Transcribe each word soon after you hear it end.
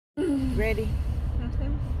Ready?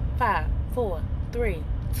 5, 4, 3,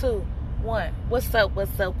 2, 1. What's up?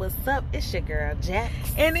 What's up? What's up? It's your girl Jax.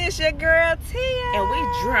 And it's your girl Tia. And we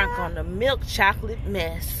drunk on the milk chocolate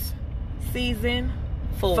mess. Season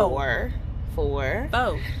 4. Season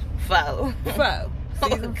 4.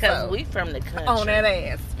 Because we from the country. On that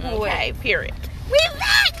ass. Okay, period. We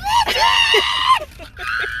back, bitches!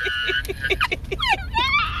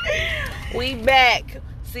 We back.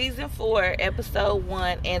 Season 4, episode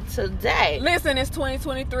 1, and today. Listen, it's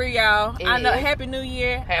 2023, y'all. I know. Happy New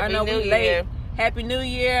Year. I know we late. Happy New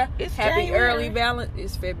Year. It's happy January. early Valentine's.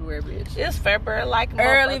 It's February, bitch. It's February, like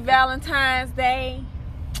early Valentine's Day.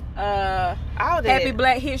 All that. Happy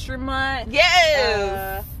Black History Month.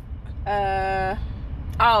 Yes.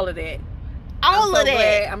 All of that.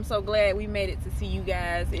 I'm so glad we made it to see you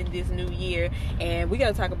guys in this new year, and we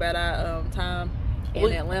got to talk about our time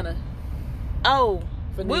in Atlanta.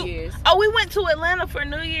 For New Year's. We went to Atlanta for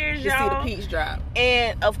New Year's, y'all. To see the peach drop.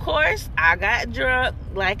 And, of course, I got drunk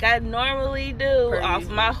like I normally do off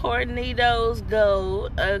my Hornitos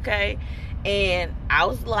Gold, okay? And I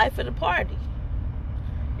was the life of the party.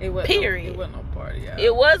 It wasn't no party, y'all.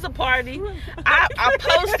 It was a party. I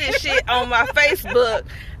posted shit on my Facebook.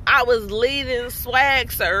 I was leading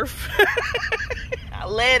swag surf. I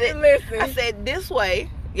led it. Listen. I said, this way.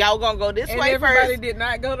 Y'all gonna go this way first. Everybody did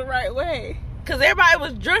not go the right way. Because everybody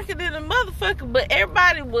was drunker than a motherfucker, but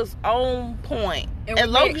everybody was on point. As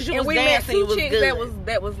long as you was dancing, you was good.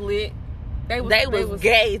 That was lit. They was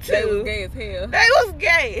gay, too. They was gay as hell. They was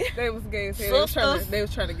gay. They was gay as hell. They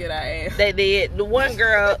was trying to get our ass. They did. The one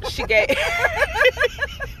girl, she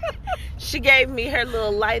gave me her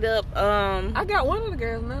little light up. I got one of the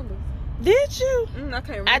girls' numbers. Did you? I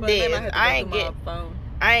can't remember. I did.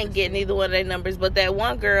 I ain't getting either one of their numbers, but that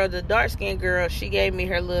one girl, the dark skinned girl, she gave me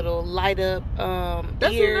her little light up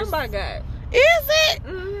That's ears. the number I got. Is it?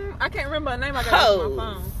 I can't remember her name. I got it on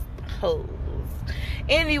my phone. Hoes.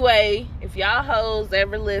 Anyway, if y'all hoes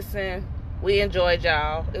ever listen, we enjoyed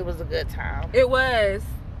y'all. It was a good time. It was.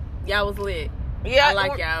 Y'all was lit. Yeah, I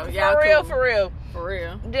like y'all. Y'all for real.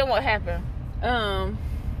 Then what happened?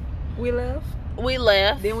 We left.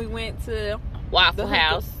 Then we went to Waffle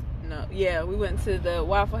House. We went to the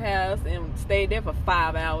Waffle House and stayed there for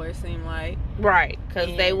 5 hours, seemed like. Right,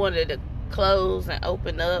 because they wanted to close and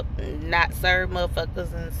open up and not serve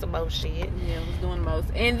motherfuckers and some more shit. Yeah, it was doing the most.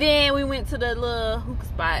 And then we went to the little hookah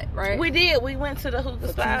spot, right? We did. We went to the hookah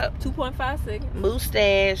spot. 2.5 seconds.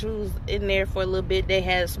 Mustache. We was in there for a little bit. They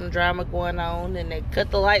had some drama going on and they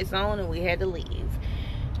cut the lights on and we had to leave.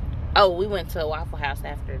 Oh, we went to a Waffle House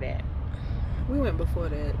after that. We went before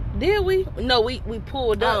that. Did we? No, we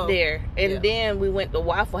pulled up there. And then we went to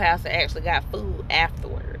Waffle House and actually got food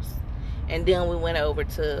afterwards. And then we went over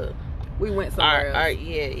to... We went somewhere else.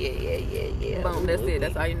 Yeah. Boom, that's it.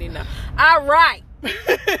 That's all you need to know. All right.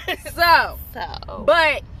 So.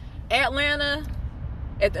 But Atlanta,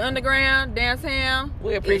 at the Underground, downtown.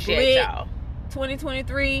 We appreciate y'all.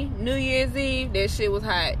 2023, New Year's Eve, that shit was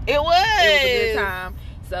hot. It was. It was a good time.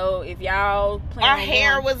 So if y'all plan Our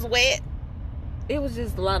hair was wet. It was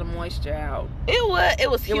just a lot of moisture out. It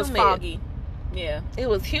was humid. It was foggy. Yeah. It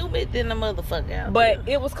was humid than the motherfucker out But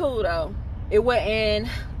it was cool though. It wasn't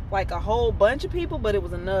like a whole bunch of people, but it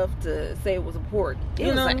was enough to say it was important. It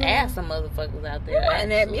was an ass of motherfuckers out there.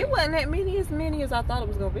 It wasn't that many as I thought it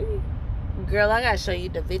was gonna be. Girl, I gotta show you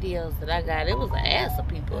the videos that I got. It was an ass of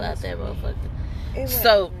people out there, motherfucker.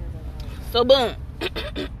 So boom.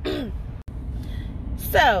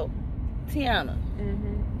 So, Tiana.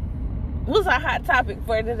 What's our hot topic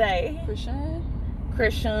for today?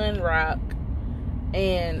 Chrisean Rock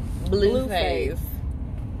and Blueface.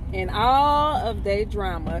 And all of their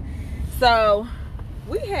drama. So,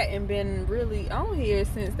 we hadn't been really on here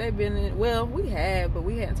since they've been in... Well, we have, but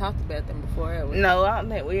we hadn't talked about them before, have we? No, I don't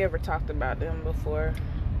think we ever talked about them before.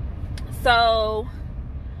 So,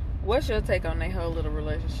 what's your take on their whole little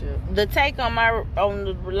relationship? The take on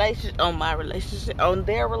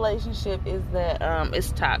their relationship is that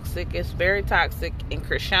it's toxic. It's very toxic. And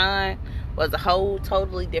Chrisean was a whole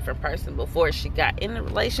totally different person before she got in the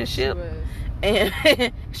relationship. She was. And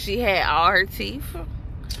she had all her teeth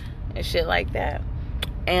and shit like that.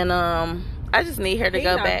 And I just need her to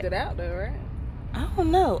go back. He knocked it out though, right? I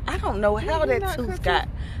don't know. I don't know how that tooth got.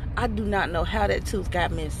 I do not know how that tooth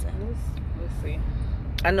got missing. Let's see.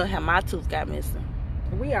 I know how my tooth got missing.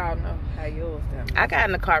 We all know how yours got missing. I got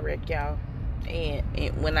in a car wreck, y'all. And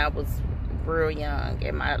when I was real young,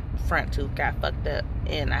 and my front tooth got fucked up.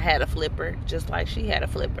 And I had a flipper, just like she had a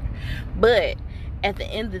flipper. But at the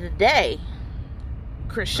end of the day,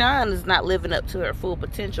 Chrisean is not living up to her full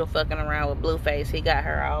potential fucking around with Blueface. He got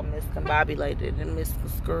her all miscombobulated and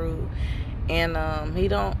misconstrued. And he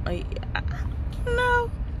don't, you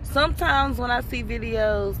know, sometimes when I see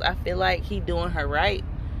videos, I feel like he doing her right.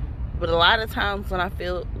 But a lot of times when I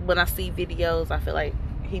see videos, I feel like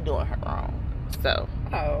he doing her wrong. So.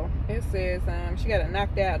 Oh, it says she got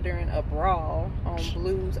knocked out during a brawl on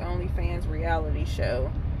Blue's OnlyFans reality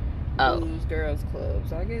show. Blues Girls Club.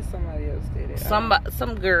 So I guess somebody else did it.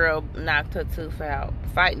 Some girl knocked her tooth out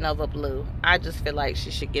fighting over Blue. I just feel like she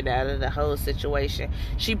should get out of the whole situation.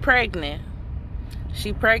 She pregnant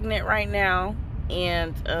right now,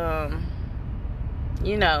 and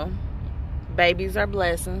you know, babies are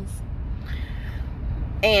blessings.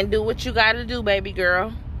 And do what you gotta do, baby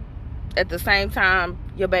girl. At the same time,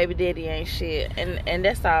 your baby daddy ain't shit, and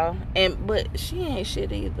that's all. But she ain't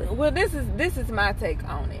shit either. Well, this is my take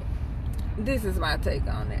on it.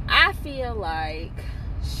 I feel like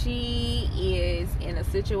she is in a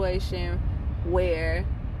situation where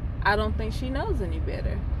I don't think she knows any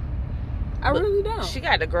better. I really don't. She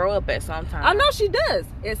got to grow up at some time. I know she does.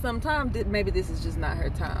 At some time, maybe this is just not her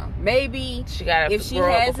time. Maybe she got to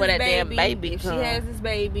grow up before that damn baby. If she has this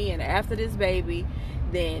baby, and after this baby,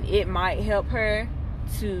 then it might help her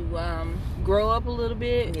to grow up a little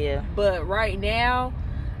bit. Yeah. But right now,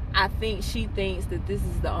 I think she thinks that this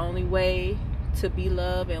is the only way to be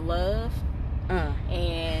loved and love.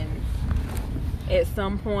 And at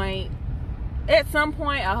some point,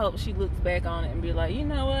 I hope she looks back on it and be like, you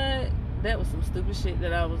know what? That was some stupid shit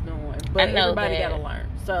that I was doing. But everybody gotta learn.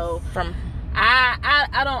 So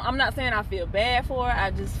I'm not saying I feel bad for her.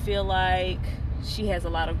 I just feel like she has a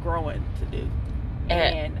lot of growing to do.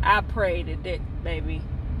 And I pray that baby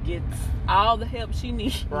gets all the help she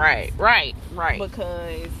needs. Right.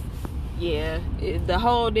 Because, the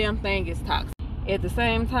whole damn thing is toxic. At the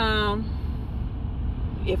same time,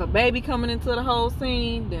 if a baby coming into the whole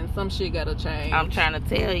scene, then some shit gotta change. I'm trying to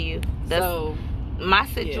tell you. So, my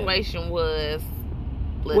situation was...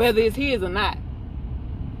 Listen, whether it's his or not.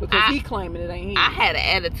 Because he claiming it ain't his. I had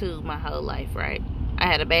an attitude my whole life, right? I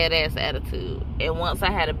had a badass attitude. And once I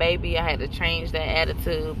had a baby, I had to change that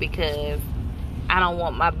attitude because I don't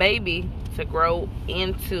want my baby to grow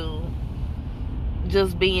into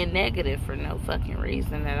just being negative for no fucking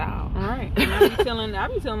reason at all. Alright. I be telling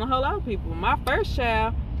a whole lot of people. My first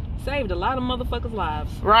child saved a lot of motherfuckers'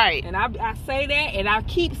 lives. Right. And I say that, and I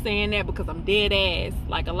keep saying that because I'm dead ass.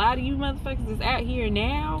 Like, a lot of you motherfuckers is out here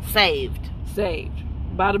now. Saved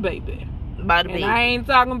by the baby. And I ain't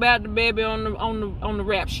talking about the baby on the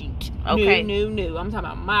rap sheet. Okay. No. I'm talking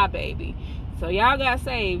about my baby. So y'all got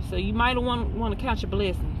saved. So you might want to count your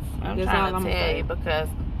blessings. That's trying to tell you because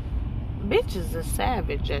bitches is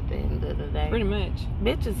savage at the end of the day. Pretty much.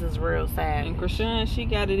 Bitches is real savage. And Chrisean, she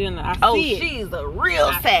got it in the. She's a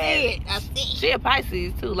real savage. I see it. She a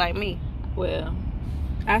Pisces too, like me. Well,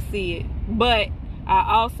 I see it, but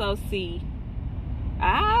I also see.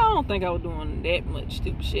 I don't think I was doing that much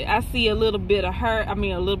stupid shit. I see a little bit of her. I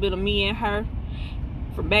mean, a little bit of me and her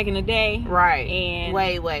from back in the day. Right. And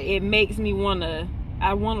wait. It makes me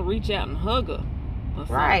I want to reach out and hug her.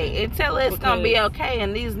 Right. And tell her it's gonna be okay.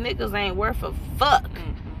 And these niggas ain't worth a fuck.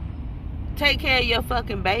 Mm-hmm. Take care of your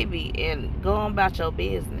fucking baby and go on about your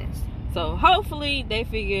business. So hopefully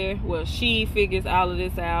she figures all of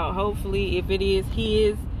this out. Hopefully, if it is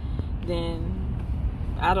his, then.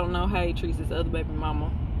 I don't know how he treats his other baby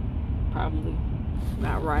mama. Probably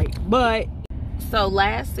not right. But so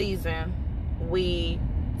last season we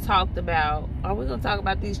talked about, are we gonna talk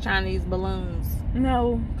about these Chinese balloons?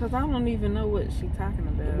 No, because I don't even know what she's talking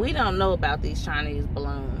about. We don't know about these Chinese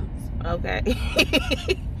balloons. Okay.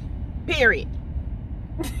 Period.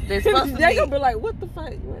 They're supposed to they gonna be like, what the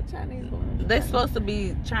fuck? What Chinese balloons? They're supposed to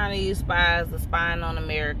be Chinese spies spying on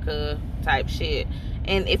America type shit.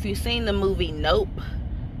 And if you've seen the movie Nope,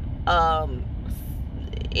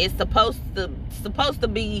 it's supposed to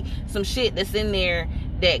be some shit that's in there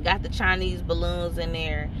that got the Chinese balloons in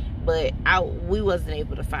there, but we wasn't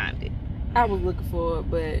able to find it. I was looking for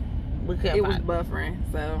it, but we couldn't. It was buffering,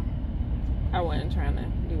 so I wasn't trying to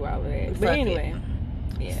do all of that. But anyway,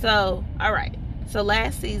 yeah. So all right. So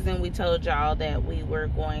last season we told y'all that we were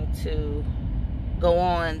going to go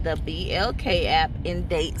on the BLK app and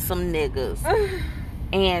date some niggas.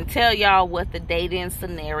 And tell y'all what the dating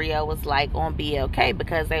scenario was like on BLK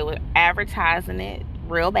because they were advertising it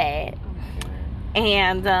real bad. Oh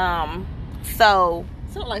and so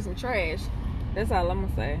something like some trash. That's all I'm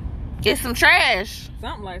gonna say. Get some trash.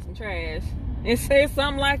 Something like some trash. It says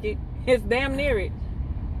something like it. It's damn near it.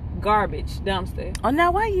 Garbage dumpster. Oh,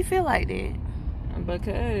 now why you feel like that?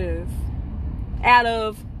 Because out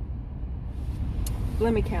of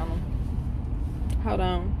Let me count them. Hold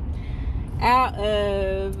on. Out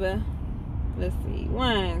of, let's see,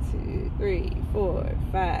 1, 2, 3, 4,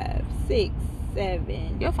 5, 6,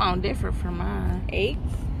 7. Your phone different from mine. 8.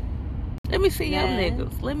 Let me see 9, your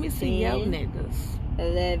niggas. Let me see 10, your niggas.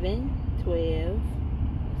 11, 12.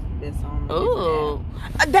 That's on. Ooh,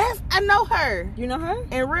 I know her. You know her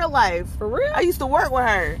in real life. For real? I used to work with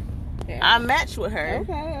her. Yeah. I matched with her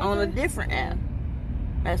Okay. on a different app.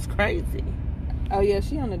 That's crazy. Oh yeah,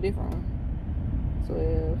 she on a different one.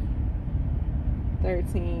 12,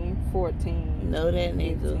 13, 14. Know that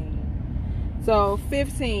nigga. 15. So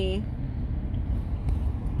 15.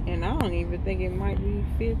 And I don't even think it might be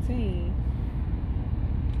 15.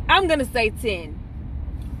 I'm gonna say 10.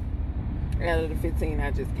 Out of the 15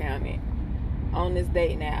 I just counted on this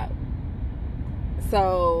dating app.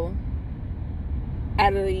 So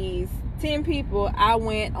out of these 10 people, I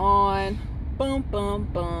went on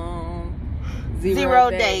zero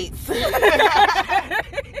dates.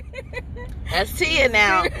 That's Tia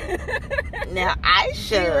now. Now Aisha.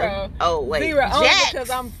 0. Oh wait, 0 only Jax. because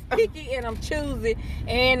I'm picky and I'm choosy,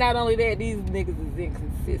 and not only that, these niggas is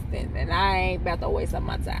inconsistent, and I ain't about to waste up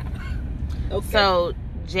my time. Okay. So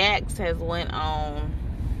Jax has went on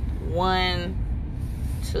 1,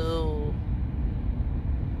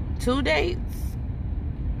 2 dates,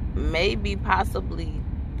 maybe possibly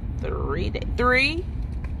 3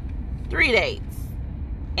 dates,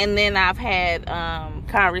 and then I've had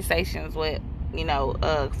conversations with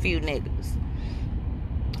a few niggas.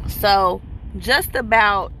 So just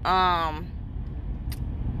about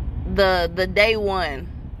the day one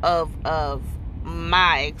of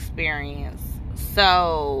my experience.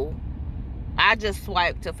 So I just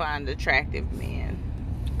swiped to find attractive men.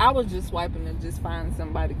 I was just swiping to just find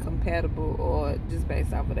somebody compatible or just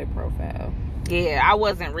based off of their profile. Yeah, I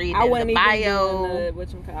wasn't reading I wasn't the bio. Even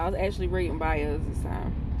doing I was actually reading bios this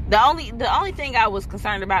time. The only thing I was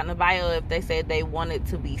concerned about in the bio if they said they wanted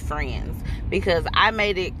to be friends, because I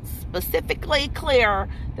made it specifically clear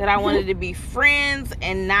that I wanted to be friends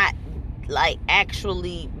and not like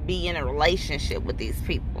actually be in a relationship with these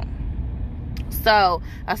people. So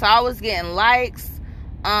I was getting likes,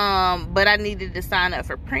 but I needed to sign up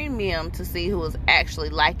for premium to see who was actually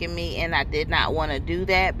liking me, and I did not want to do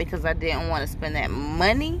that because I didn't want to spend that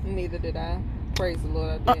money. Neither did I. Praise the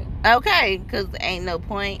Lord, I did. Okay, because ain't no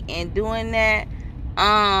point in doing that.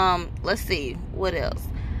 Let's see, what else?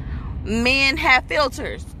 Men have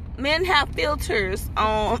filters. Men have filters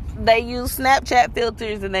on. They use Snapchat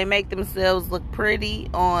filters and they make themselves look pretty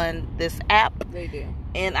on this app. They do.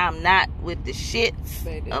 And I'm not with the shits.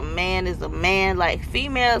 They do. A man is a man. Like,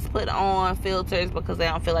 females put on filters because they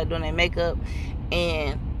don't feel like doing their makeup,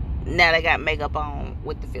 and now they got makeup on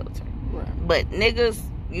with the filter. Right. But niggas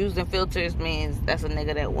using filters means that's a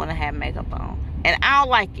nigga that want to have makeup on, and I don't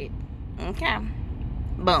like it. Okay,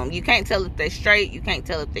 boom. You can't tell if they're straight. You can't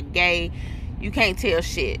tell if they're gay. You can't tell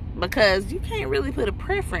shit because you can't really put a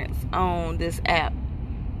preference on this app.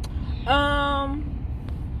 Can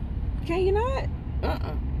you not?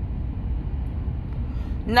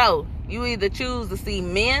 No, you either choose to see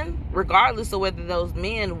men, regardless of whether those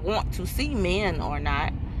men want to see men or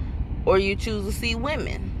not, or you choose to see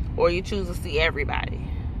women, or you choose to see everybody.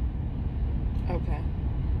 Okay.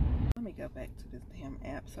 Let me go back to this damn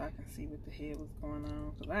app so I can see what the hell was going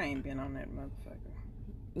on, because I ain't been on that motherfucker.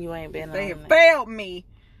 You ain't been on They that. have failed me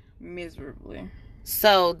miserably.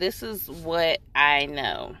 So this is what I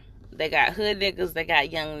know. They got hood niggas, they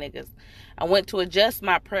got young niggas. I went to adjust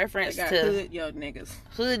my preference They got to hood young niggas.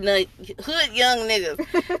 Hood young niggas.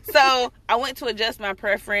 So I went to adjust my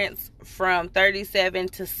preference from 37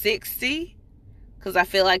 to 60 because I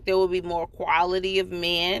feel like there will be more quality of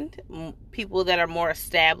men, people that are more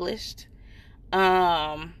established.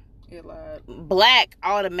 Black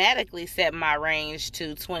automatically set my range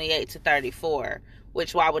to 28 to 34.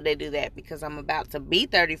 Which, why would they do that? Because I'm about to be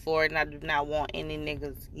 34 and I do not want any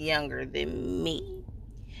niggas younger than me.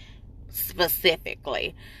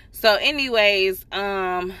 Specifically. So anyways,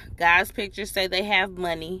 guys' pictures say they have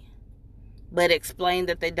money, but explain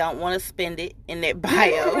that they don't want to spend it in their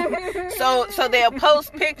bio. so they'll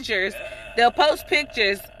post pictures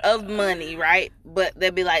of money, right? But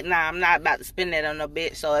they'll be like, nah, I'm not about to spend that on no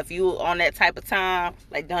bitch. So if you on that type of time,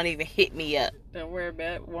 like, don't even hit me up. Don't worry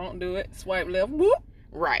about it. Won't do it. Swipe left. Whoop.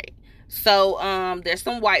 Right. So there's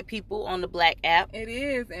some white people on the black app. It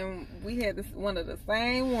is, and we had one of the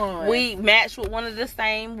same ones. We matched with one of the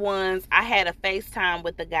same ones. I had a FaceTime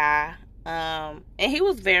with the guy, and he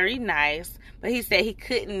was very nice, but he said he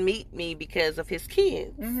couldn't meet me because of his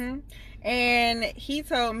kids. Mm-hmm. And he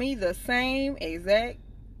told me the same exact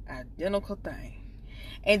identical thing.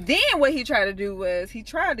 And then what he tried to do was he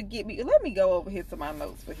tried to get me. Let me go over here to my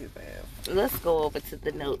notes for his ass. Let's go over to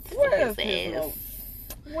the notes Where for his ass.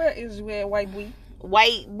 Where is white boy?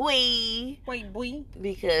 White boy. White boy.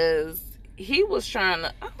 Because he was trying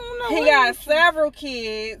to. I don't know. He got several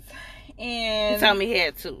kids, and he told me he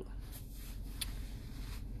had 2.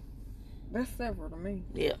 That's several to me.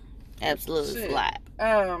 Yeah, absolutely. It's a lot.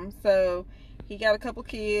 So he got a couple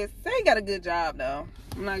kids. Say he got a good job though.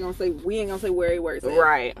 I'm not gonna say, we ain't gonna say where he works at.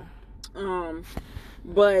 Right.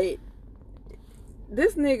 But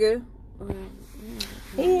this nigga,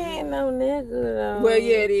 he ain't no nigga though. well,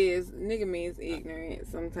 yeah, it is. Nigga means ignorant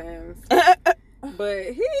sometimes. But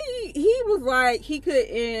he was like,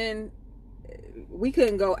 we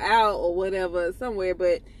couldn't go out or whatever somewhere,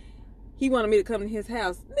 but he wanted me to come to his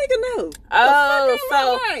house. Nigga, no.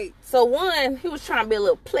 So one, he was trying to be a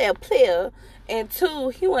little player, and 2,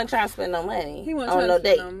 he wasn't trying to spend no money. He wasn't trying to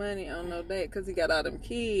spend no money on no date because he got all them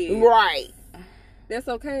kids. Right. That's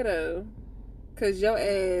okay though, because your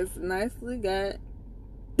ass nicely got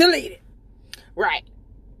deleted. Right.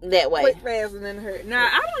 That way. Quick, fast, and then hurt. Now,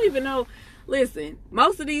 I don't even know. Listen,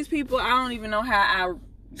 most of these people, I don't even know how I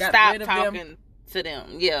got rid of them. Stop talking to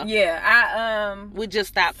them. Yeah. Yeah. We just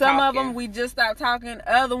stopped some talking. of them, we just stopped talking.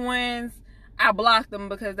 Other ones, I blocked them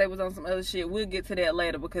because they was on some other shit. We'll get to that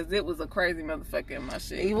later because it was a crazy motherfucker in my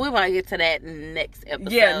shit. We want to get to that next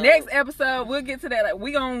episode. Yeah, next episode, we'll get to that. Like,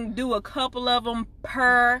 we gonna do a couple of them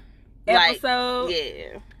per episode.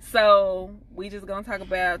 Yeah. So, we just gonna talk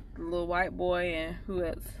about the little white boy and who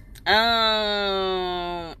else?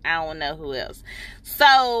 I don't know who else.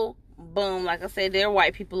 So, boom, like I said, there are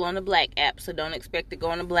white people on the black app, so don't expect to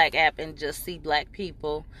go on the black app and just see black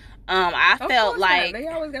people. I felt like they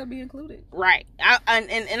always gotta be included, right?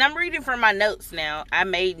 And I'm reading from my notes now. I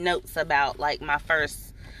made notes about like my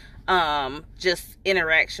first just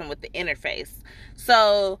interaction with the interface.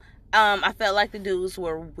 So I felt like the dudes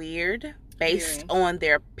were weird based on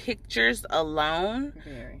their pictures alone,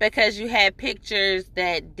 because you had pictures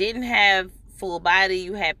that didn't have full body.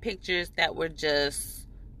 You had pictures that were just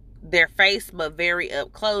their face but very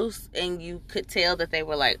up close, and you could tell that they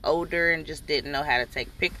were like older and just didn't know how to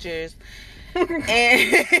take pictures.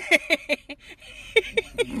 And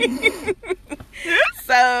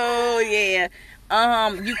so yeah,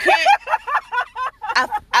 you can't.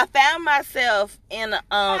 I found myself on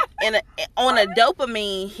a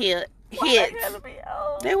dopamine hit.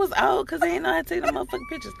 They was old because they ain't know how to take the motherfucking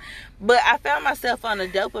pictures. But I found myself on a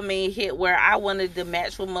dopamine hit where I wanted to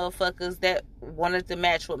match with motherfuckers that wanted to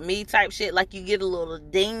match with me type shit. Like you get a little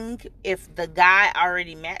ding if the guy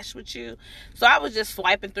already matched with you. So I was just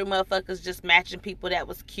swiping through motherfuckers, just matching people that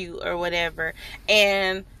was cute or whatever.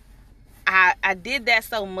 And I did that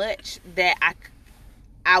so much that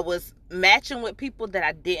I was matching with people that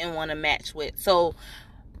I didn't want to match with. So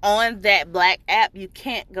on that black app, you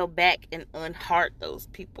can't go back and unheart those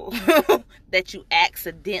people that you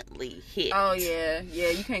accidentally hit. Oh, yeah. Yeah,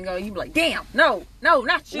 you can't go. You be like, damn, no,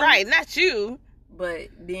 not you. Right, not you. But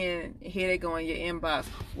then here they go in your inbox.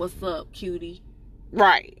 What's up, cutie?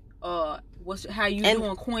 Right. How you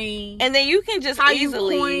doing, queen? And then you can just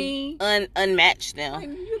easily unmatch them. Like,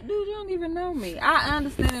 you don't even know me. I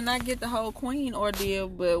understand and I get the whole queen ordeal,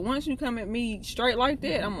 but once you come at me straight like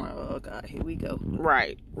that, I'm like, oh God, here we go.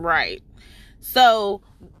 Right. So,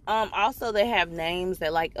 also they have names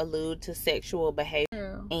that like allude to sexual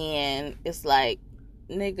behavior, and it's like,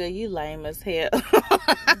 nigga, you lame as hell,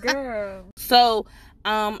 girl. So,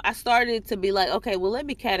 I started to be like, okay, well, let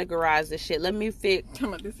me categorize this shit. Let me fix. Talking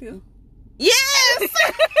about this here. Yes.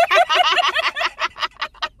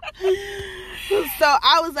 So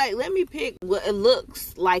I was like, let me pick what it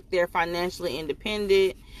looks like they're financially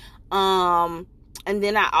independent. And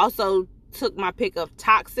then I also took my pick of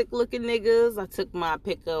toxic looking niggas. I took my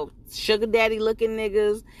pick of sugar daddy looking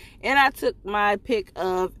niggas. And I took my pick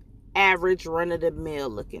of average run of the mill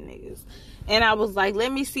looking niggas. And I was like,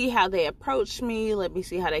 let me see how they approach me. Let me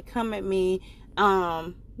see how they come at me.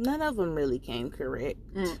 None of them really came correct.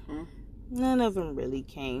 Mm-hmm. None of them really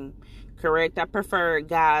came correct. I prefer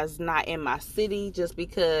guys not in my city just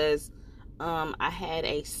because I had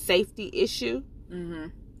a safety issue.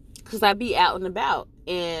 Because I be out and about,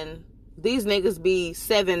 and these niggas be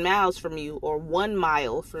 7 miles from you or 1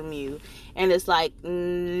 mile from you, and it's like,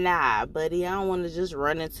 nah, buddy, I don't want to just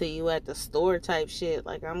run into you at the store type shit.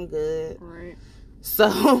 Like, I'm good. Right.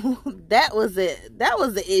 So that was it. That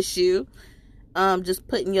was the issue. Just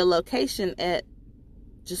putting your location at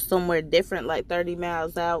just somewhere different, like 30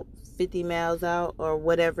 miles out, 50 miles out, or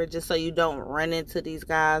whatever, just so you don't run into these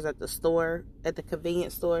guys at the store, at the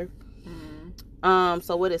convenience store.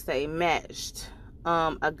 So what it say? Matched.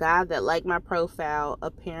 a guy that liked my profile.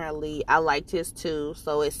 Apparently, I liked his too.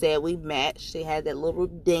 So it said we matched. It had that little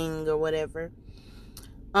ding or whatever.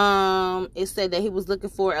 It said that he was looking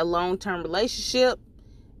for a long-term relationship.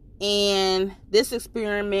 And this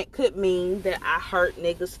experiment could mean that I hurt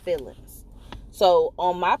niggas' feelings. So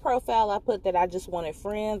on my profile, I put that I just wanted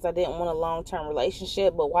friends. I didn't want a long-term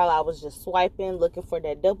relationship. But while I was just swiping, looking for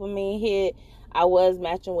that dopamine hit, I was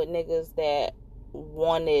matching with niggas that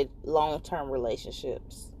wanted long-term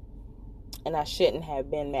relationships. And I shouldn't have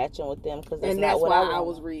been matching with them because that's not what I wanted. I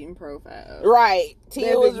was reading profiles. Right.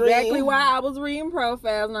 Tia was exactly reading. why I was reading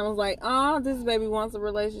profiles, and I was like, "Oh, this baby wants a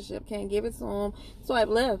relationship. Can't give it to him. Swipe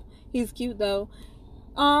left. He's cute though.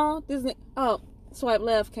 Oh, swipe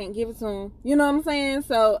left. Can't give it to him. You know what I'm saying?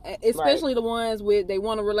 So, especially the ones with they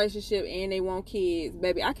want a relationship and they want kids,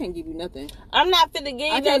 baby. I can't give you nothing. I'm not finna give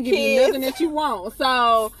you I can't give you nothing that you want.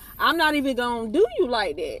 So I'm not even gonna do you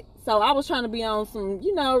like that. So I was trying to be on some,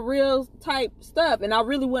 real type stuff. And I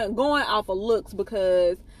really wasn't going off of looks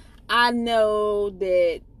because I know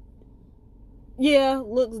that,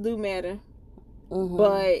 looks do matter. Mm-hmm.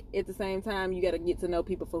 But at the same time, you got to get to know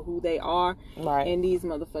people for who they are. Right. And these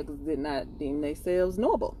motherfuckers did not deem themselves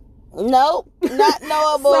knowable. Nope, not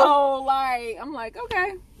knowable. So, I'm like,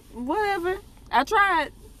 okay, whatever. I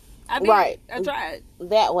tried. I did. Right. I tried.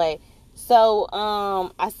 That way. So,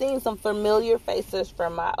 I seen some familiar faces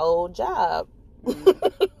from my old job.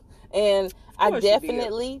 Mm-hmm. And I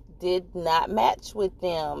definitely did not match with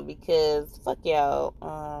them because fuck y'all.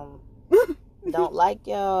 Don't like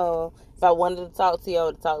y'all. If I wanted to talk to you, I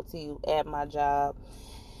would talk to you at my job.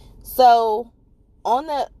 So, on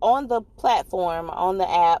the platform, on the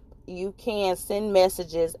app, you can send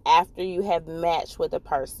messages after you have matched with a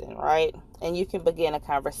person, right? And you can begin a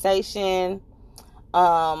conversation.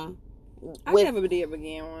 I never did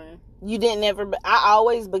begin one. You didn't ever. I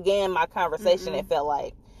always began my conversation. It felt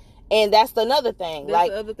like, and that's another thing. That's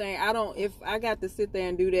the other thing. If I got to sit there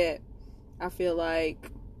and do that, I feel like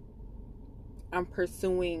I'm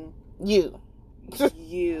pursuing you,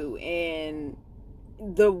 and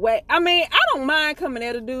the way. I mean, I don't mind coming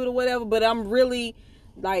at a dude or whatever, but I'm really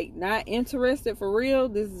not interested for real.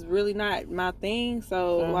 This is really not my thing.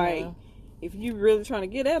 So if you really trying to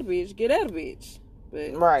get at a bitch, get at a bitch.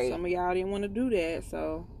 But some of y'all didn't want to do that,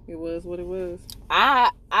 so it was what it was.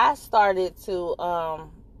 I started to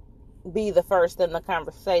be the first in the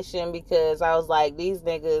conversation because I was like, these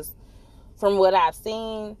niggas, from what I've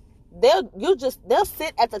seen, they'll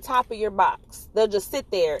sit at the top of your box. They'll just sit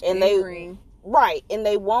there and and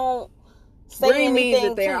they won't say anything. Means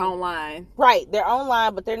that they're online. Right, they're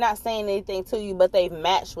online, but they're not saying anything to you, but they've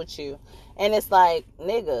matched with you, and it's like,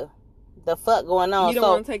 nigga, the fuck going on? You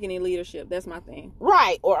don't want to take any leadership. That's my thing.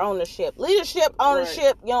 Right, or ownership. Ownership.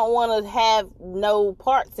 Right. You don't want to have no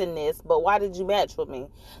parts in this, but why did you match with me?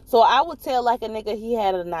 So I would tell a nigga he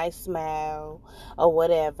had a nice smile or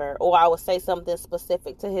whatever, or I would say something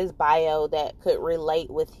specific to his bio that could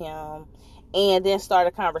relate with him, and then start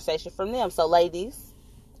a conversation from them. So ladies,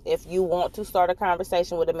 if you want to start a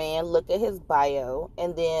conversation with a man, look at his bio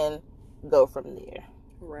and then go from there.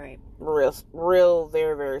 Right. Real,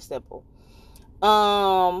 very, very simple.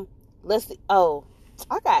 Let's see. Oh,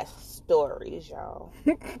 I got stories, y'all.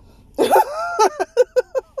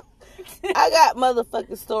 I got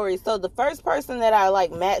motherfucking stories. So the first person that I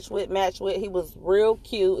matched with, he was real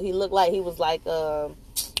cute. He looked like he was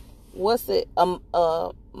what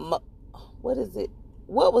is it?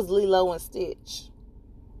 What was Lilo and Stitch?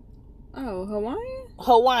 Oh, Hawaiian?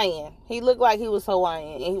 Hawaiian. He looked like he was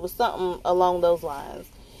Hawaiian, and he was something along those lines.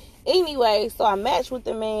 Anyway, so I matched with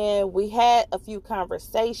the man. We had a few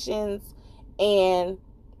conversations, and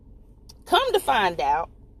come to find out,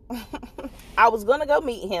 I was gonna go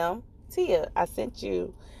meet him. Tia, I sent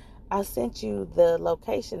you the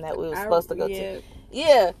location that we were supposed to go to.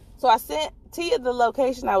 Yeah. So I sent Tia the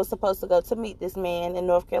location I was supposed to go to meet this man in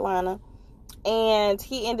North Carolina. And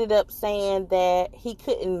he ended up saying that he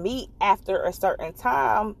couldn't meet after a certain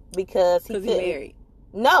time because he couldn't. Married.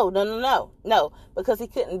 No. Because he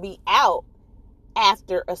couldn't be out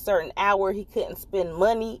after a certain hour. He couldn't spend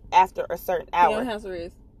money after a certain hour. He on house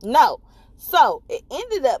arrest. No. So it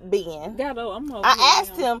ended up being. I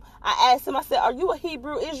asked him. I said, "Are you a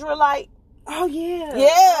Hebrew Israelite?" Oh yeah.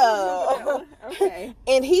 Yeah. Okay.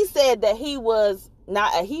 And he said that he was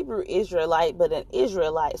not a Hebrew Israelite, but an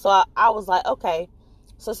Israelite. So I was like, okay.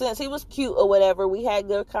 So since he was cute or whatever, we had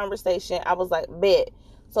good conversation. I was like, bet.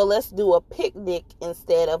 So let's do a picnic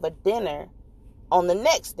instead of a dinner on the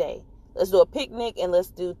next day. Let's do a picnic and let's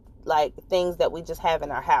do things that we just have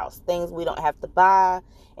in our house. Things we don't have to buy.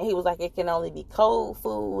 And he was like, it can only be cold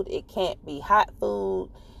food. It can't be hot food.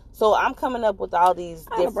 So I'm coming up with all these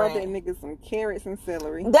I brought that different. nigga some carrots and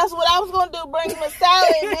celery. That's what I was gonna do. Bring him a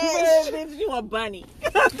salad, bitch. Bitch, you a bunny.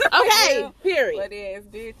 Okay, period. What is,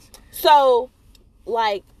 bitch? So,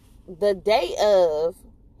 like, the day of,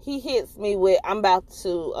 he hits me with, I'm about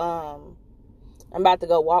to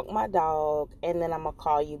go walk my dog, and then I'm gonna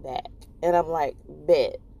call you back. And I'm like,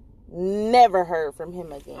 bet. Never heard from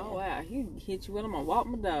him again. Oh wow, he hit you with, I'm gonna walk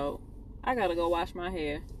my dog. I gotta go wash my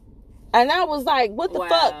hair. And I was like, what the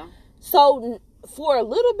fuck? So for a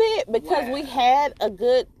little bit, because we had a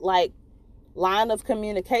good, like, line of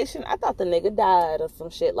communication, I thought the nigga died or some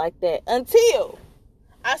shit like that. Until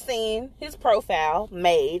I seen his profile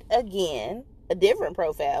made again, a different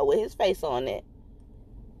profile with his face on it,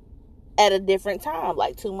 at a different time,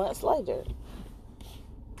 like 2 months later.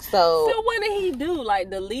 So what did he do? Like,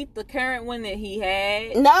 delete the current one that he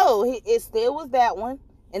had? No, it still was that one.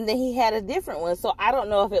 And then he had a different one. So I don't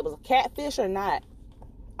know if it was a catfish or not.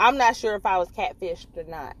 I'm not sure if I was catfished or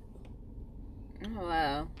not. Oh,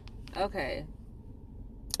 wow. Okay.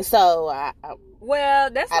 So,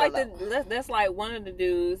 that's like one of the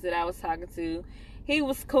dudes that I was talking to. He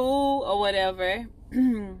was cool or whatever.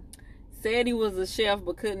 Said he was a chef,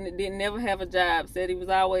 but didn't never have a job. Said he was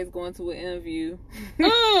always going to an interview.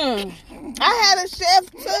 I had a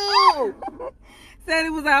chef too. Said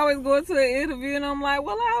he was always going to an interview, and I'm like,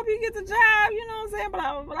 well, I hope you get the job. You know what I'm saying?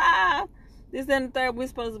 Blah, blah, blah. This and the third, we're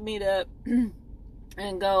supposed to meet up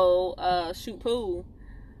and go shoot pool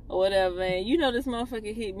or whatever. And you know, this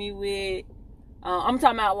motherfucker hit me with, I'm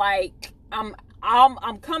talking about, like, I'm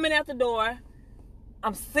coming out the door.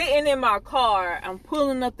 I'm sitting in my car. I'm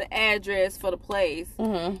pulling up the address for the place.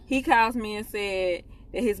 Mm-hmm. He calls me and said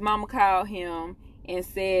that his mama called him and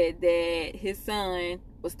said that his son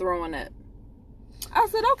was throwing up. I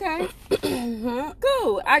said, okay,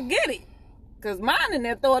 cool, I get it. Because mine in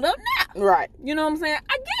there throwing up now. Right. You know what I'm saying?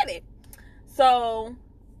 I get it. So,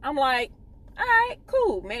 I'm like, all right,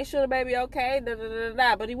 cool. Make sure the baby okay,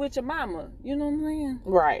 da-da-da-da. But he with your mama. You know what I'm saying?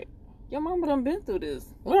 Right. Your mama done been through this.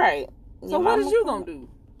 Right. So what is you gonna do?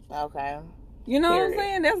 Okay. You know what I'm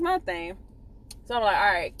saying? That's my thing. So I'm like,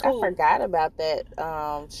 all right, cool. I forgot about that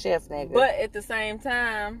chef nigga. But at the same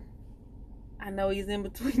time, I know he's in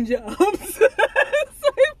between jobs.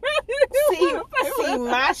 See,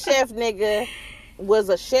 my chef nigga was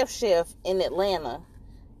a chef in Atlanta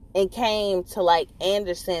and came to, like,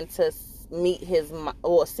 Anderson to meet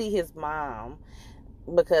see his mom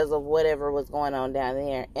because of whatever was going on down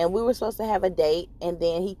there. And we were supposed to have a date, and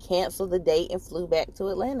then he canceled the date and flew back to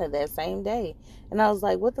Atlanta that same day. And I was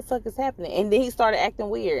like, what the fuck is happening? And then he started acting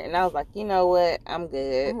weird, and I was like, you know what? I'm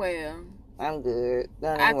good. Well, I'm good.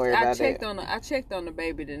 Don't even worry about it. I checked on the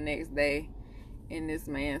baby the next day, and this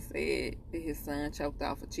man said that his son choked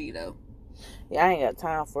off a Cheeto. Yeah, I ain't got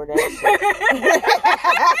time for that shit.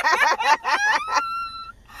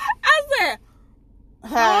 I said,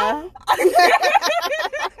 huh?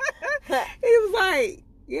 He was like,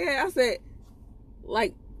 yeah. I said,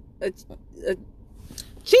 like, a Cheetos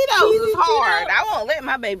is hard. Cheeto. I won't let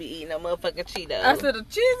my baby eat no motherfucking Cheetos. I said, a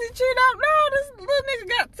cheesy Cheeto? No, this little nigga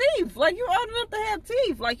got teeth. Like, you old enough to have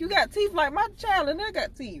teeth. Like, you got teeth like my child, and they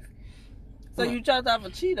got teeth. So you chopped off a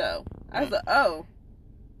Cheeto. I said, oh,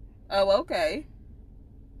 okay.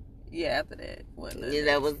 Yeah, after that. Yeah,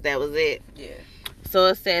 that was it. Yeah. So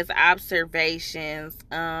it says observations.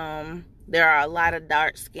 There are a lot of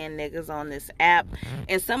dark-skinned niggas on this app,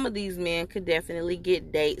 and some of these men could definitely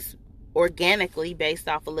get dates organically based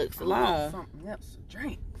off of looks alone. Something else to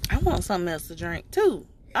drink. I want something else to drink too.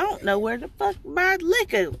 I don't know where the fuck my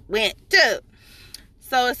liquor went to.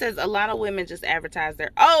 So it says a lot of women just advertise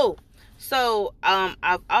their I've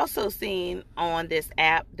also seen on this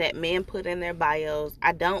app that men put in their bios,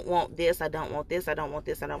 I don't want this, I don't want this, I don't want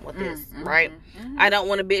this, I don't want this, right? Mm-hmm. I don't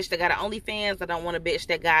want a bitch that got an OnlyFans, I don't want a bitch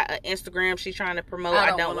that got an Instagram she's trying to promote.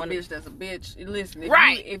 I don't want a bitch that's a bitch. Listen,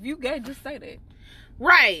 if you gay, just say that.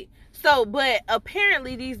 Right. So, but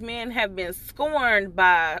apparently these men have been scorned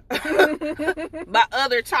by by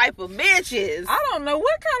other type of bitches. I don't know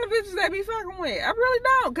what kind of bitches they be fucking with. I really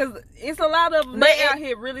don't, because it's a lot of them out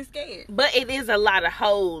here really scared. But it is a lot of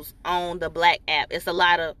hoes on the black app. It's a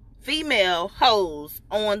lot of female hoes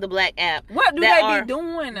on the black app. What do they be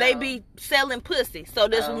doing? They be selling pussy. So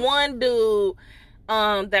this one dude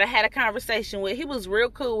that I had a conversation with, he was real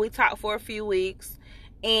cool. We talked for a few weeks.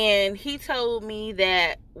 And he told me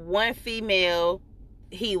that one female,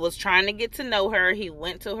 he was trying to get to know her. He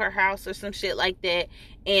went to her house or some shit like that.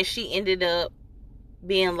 And she ended up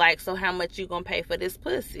being like, so how much you gonna pay for this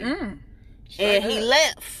pussy? And he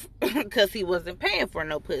left because he wasn't paying for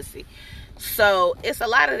no pussy. So it's a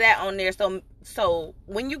lot of that on there. So So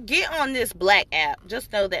when you get on this black app,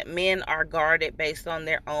 just know that men are guarded based on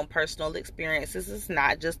their own personal experiences. It's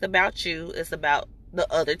not just about you. It's about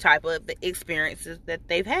the other type of the experiences that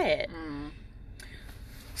they've had.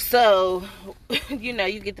 So, you know,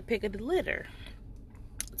 you get the pick of the litter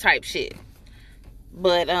type shit.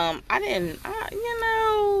 But I didn't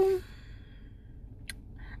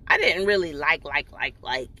really like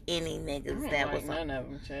any niggas that was none of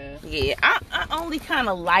them, child. Yeah, I only kind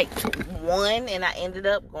of liked one, and I ended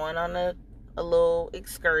up going on a little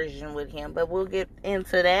excursion with him. But we'll get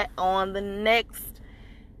into that on the next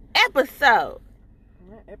episode.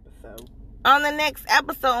 On the next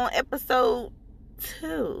episode, on episode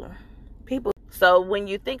 2. So when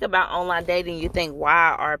you think about online dating, you think,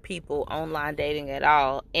 why are people online dating at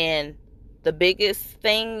all? And the biggest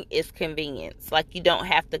thing is convenience. Like, you don't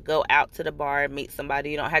have to go out to the bar and meet somebody.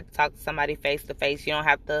 You don't have to talk to somebody face to face. You don't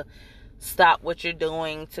have to stop what you're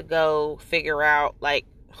doing to go figure out, like,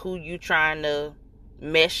 who you trying to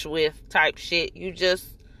mesh with type shit. You just,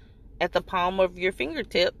 at the palm of your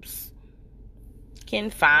fingertips, can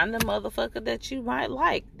find the motherfucker that you might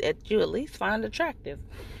like, that you at least find attractive.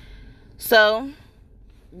 So,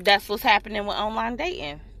 that's what's happening with online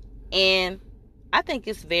dating. And I think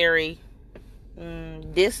it's very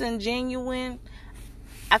disingenuous.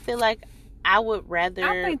 I feel like I would rather...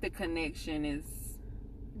 I think the connection is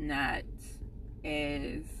not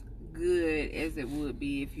as good as it would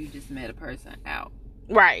be if you just met a person out.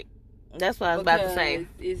 Right. That's what I was about to say.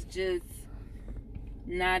 It's just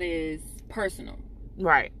not as personal.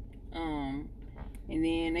 Right. And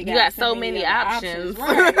then they got so many options.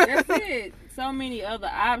 Right, that's it. So many other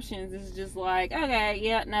options. It's just like, okay,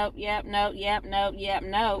 yep, nope, yep, nope, yep, nope, yep,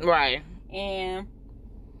 nope. Right. And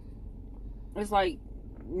it's like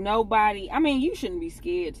nobody, I mean, you shouldn't be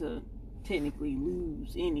scared to technically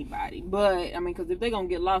lose anybody. But, I mean, because if they're going to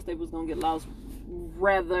get lost, they was going to get lost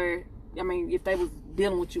rather, I mean, if they was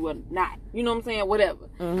dealing with you or not. You know what I'm saying? Whatever.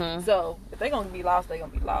 Mm-hmm. So, if they're going to be lost, they're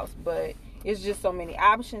going to be lost. But it's just so many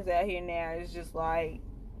options out here now. It's just like,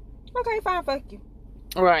 okay, fine, fuck you.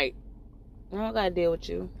 Right. I don't gotta deal with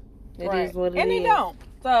you. It is what it is. And they don't.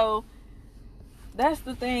 So, that's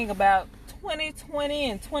the thing about 2020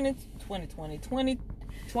 and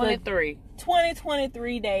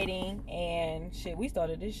 2023 dating. And shit, we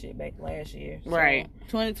started this shit back last year. So. Right.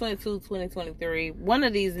 2022, 2023. One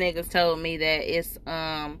of these niggas told me that it's,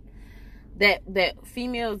 that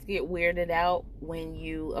females get weirded out when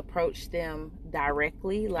you approach them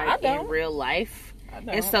directly, like in real life.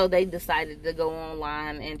 And so they decided to go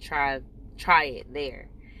online and try it there.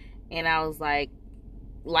 And I was like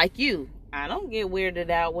you, I don't get weirded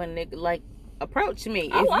out when niggas like approach me.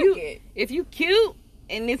 If you cute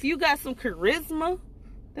and if you got some charisma,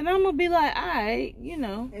 then I'm gonna be like, alright, you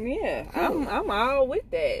know. Yeah, cool. I'm all with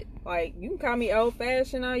that. Like, you can call me old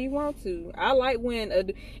fashioned all you want to. I like when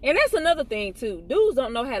and that's another thing too. Dudes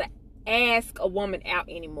don't know how to ask a woman out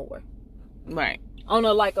anymore. Right. On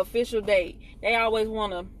a like official date. They always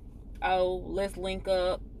wanna, let's link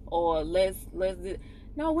up or let's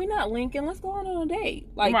no, we're not linking. Let's go on a date.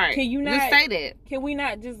 Like, right. Can you not just say that? Can we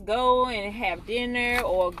not just go and have dinner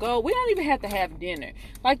or go? We don't even have to have dinner.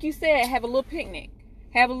 Like you said, have a little picnic.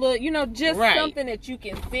 Have a little, just something that you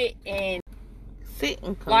can sit and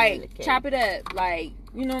communicate. Like, chop it up. Like,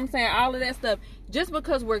 you know what I'm saying? All of that stuff. Just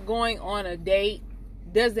because we're going on a date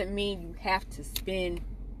doesn't mean you have to spend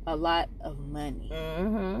a lot of money.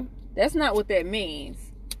 Mm-hmm. That's not what that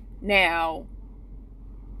means. Now,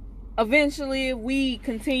 eventually, if we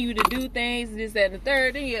continue to do things, this, that, and the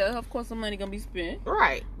third, then yeah, of course, some money gonna be spent.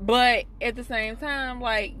 Right. But at the same time,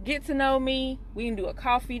 like, get to know me. We can do a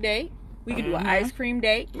coffee date. We can do an ice cream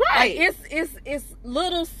date. Right. Like, it's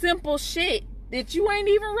little simple shit that you ain't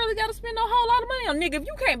even really got to spend a whole lot of money on. Nigga, if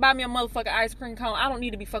you can't buy me a motherfucking ice cream cone, I don't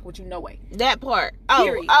need to be fucking with you no way. That part.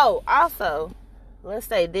 Period. Also, let's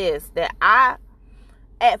say this, that I,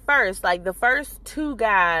 at first, like the first 2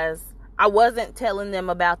 guys, I wasn't telling them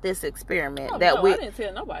about this experiment. I didn't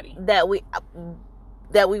tell nobody. That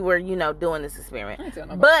we were, doing this experiment. I didn't tell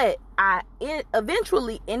nobody. But I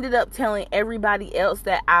eventually ended up telling everybody else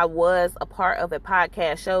that I was a part of a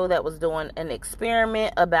podcast show that was doing an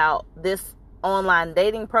experiment about this online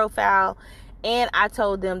dating profile. And I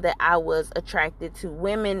told them that I was attracted to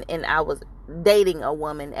women and I was dating a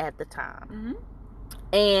woman at the time. Mm-hmm.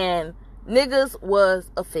 And niggas was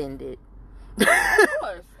offended.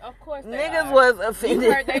 Of course niggas was offended.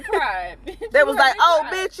 You heard they cried. They was like,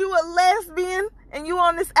 bitch, you a lesbian and you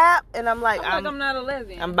on this app? And I'm like, I'm not a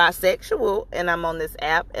lesbian. I'm bisexual and I'm on this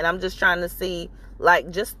app and I'm just trying to see,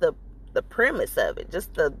 like, just the premise of it.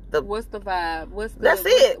 Just the what's the vibe? That's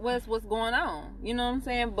it. What's going on? You know what I'm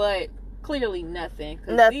saying? But Clearly nothing.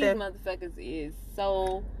 Nothing. These motherfuckers is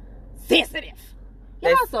so sensitive.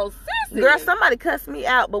 Y'all so sensitive. Girl, somebody cussed me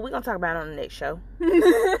out, but we're going to talk about it on the next show.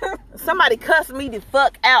 Somebody cussed me the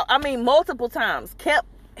fuck out. I mean, multiple times. Kept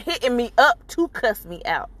hitting me up to cuss me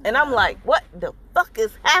out. And I'm like, what the fuck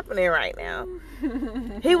is happening right now?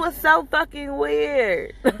 He was so fucking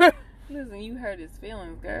weird. Listen, you hurt his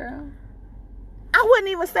feelings, girl. I wouldn't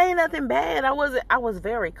even say nothing bad. I was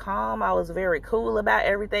very calm. I was very cool about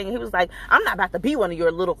everything. He was like, I'm not about to be one of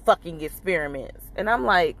your little fucking experiments. And I'm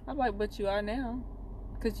like, but you are now.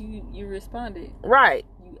 Because you responded. Right.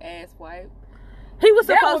 You asswipe. He was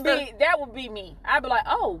supposed to. That would be me. I'd be like,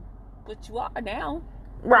 oh, but you are now.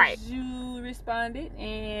 Right. You responded,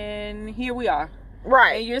 and here we are.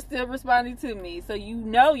 Right. And you're still responding to me, so you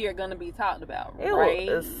know you're going to be talked about,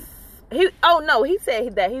 right? He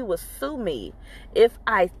said that he would sue me if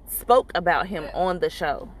I spoke about him on the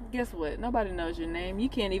show. Guess what? Nobody knows your name. You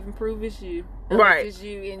can't even prove it's you. Right. It's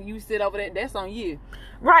you, and you sit over there. That's on you.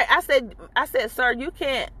 Right. I said, sir, you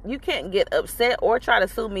can't get upset or try to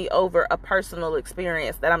sue me over a personal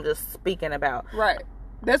experience that I'm just speaking about. Right.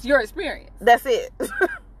 That's your experience. That's it.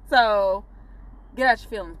 So, get out your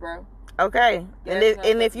feelings, bro. Okay.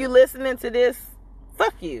 And if you listening to this,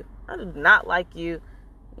 fuck you. I do not like you.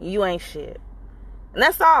 You ain't shit. And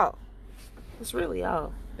that's all. That's really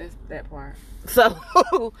all. That's that part. So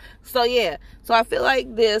yeah. So I feel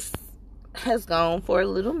like this has gone for a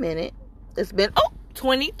little minute. It's been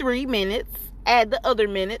 23 minutes. Add the other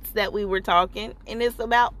minutes that we were talking, and it's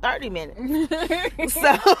about 30 minutes.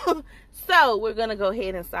 So we're gonna go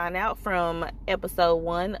ahead and sign out from episode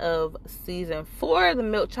 1 of season 4 of the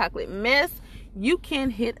Milk Chocolate Mess. You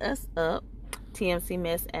can hit us up,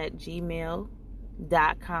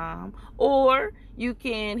 tmcmess@gmail.com, or you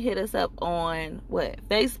can hit us up on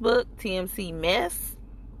Facebook, TMC Mess,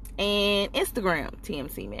 and Instagram,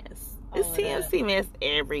 TMC Mess. It's TMC Mess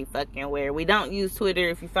every fucking where. We don't use Twitter.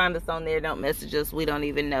 If you find us on there, don't message us. We don't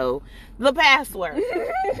even know the password.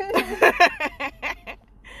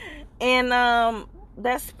 And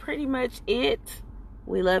that's pretty much it.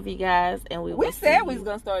 We love you guys, and we said we was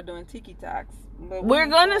gonna start doing TikToks. We're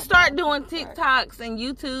gonna start doing TikToks and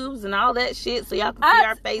YouTubes and all that shit, so y'all can see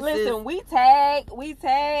our faces. Listen, we tag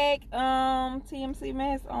TMC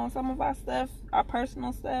Mess on some of our stuff, our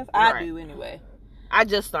personal stuff. Right. I do anyway. I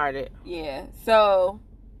just started. Yeah. So,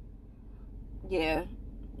 yeah.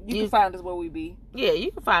 You can find us where we be. Yeah,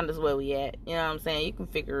 you can find us where we at. You know what I'm saying? You can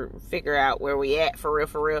figure out where we at for real.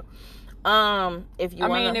 If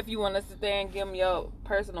you want to sit there and give them your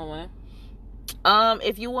personal one.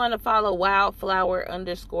 If you want to follow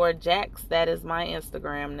Wildflower_Jax, that is my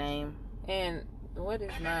Instagram name. And what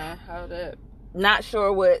is mine? Hold up. Not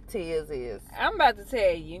sure what Tia's is. I'm about to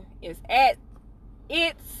tell you. It's at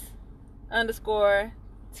 _TITIME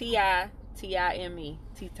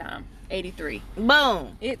T-Time 83.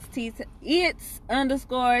 Boom. It's _TTime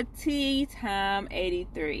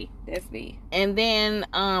 83. That's me. And then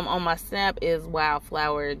on my Snap is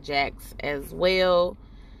Wildflower_Jax as well.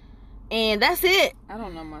 And that's it. I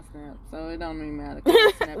don't know my Snap, so it don't even matter.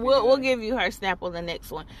 We'll give you her Snap on the next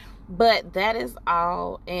one. But that is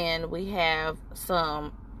all, and we have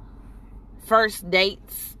some first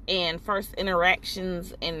dates and first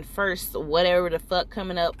interactions and first whatever the fuck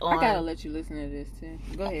coming up on. I gotta let you listen to this too.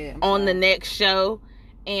 Go ahead. On the next show,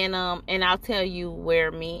 and I'll tell you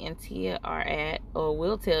where me and Tia are at, or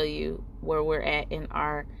we'll tell you where we're at in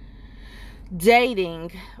our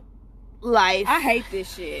dating life. I hate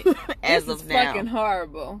this shit. As this of is now, fucking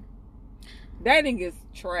horrible. Dating is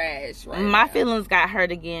trash right My now. feelings got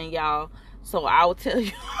hurt again, y'all. So I'll tell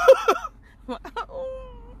you.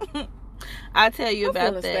 I'll tell you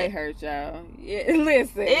about that. Stay hurt, y'all. Yeah,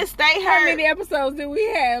 listen. It stay hurt. How many episodes did we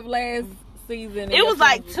have last season? It was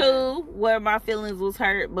like 2 where my feelings was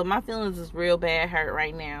hurt, but my feelings is real bad hurt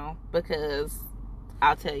right now because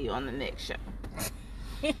I'll tell you on the next show.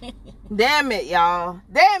 Damn it, y'all.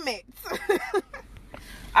 Damn it.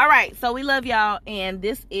 All right, so we love y'all, and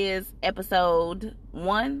this is episode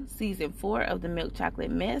 1, season 4 of the Milk Chocolate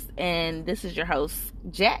Mess, and this is your host,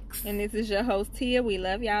 Jax. And this is your host, Tia. We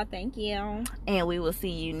love y'all. Thank you. And we will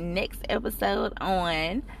see you next episode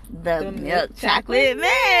on the Milk Chocolate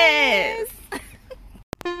Mess.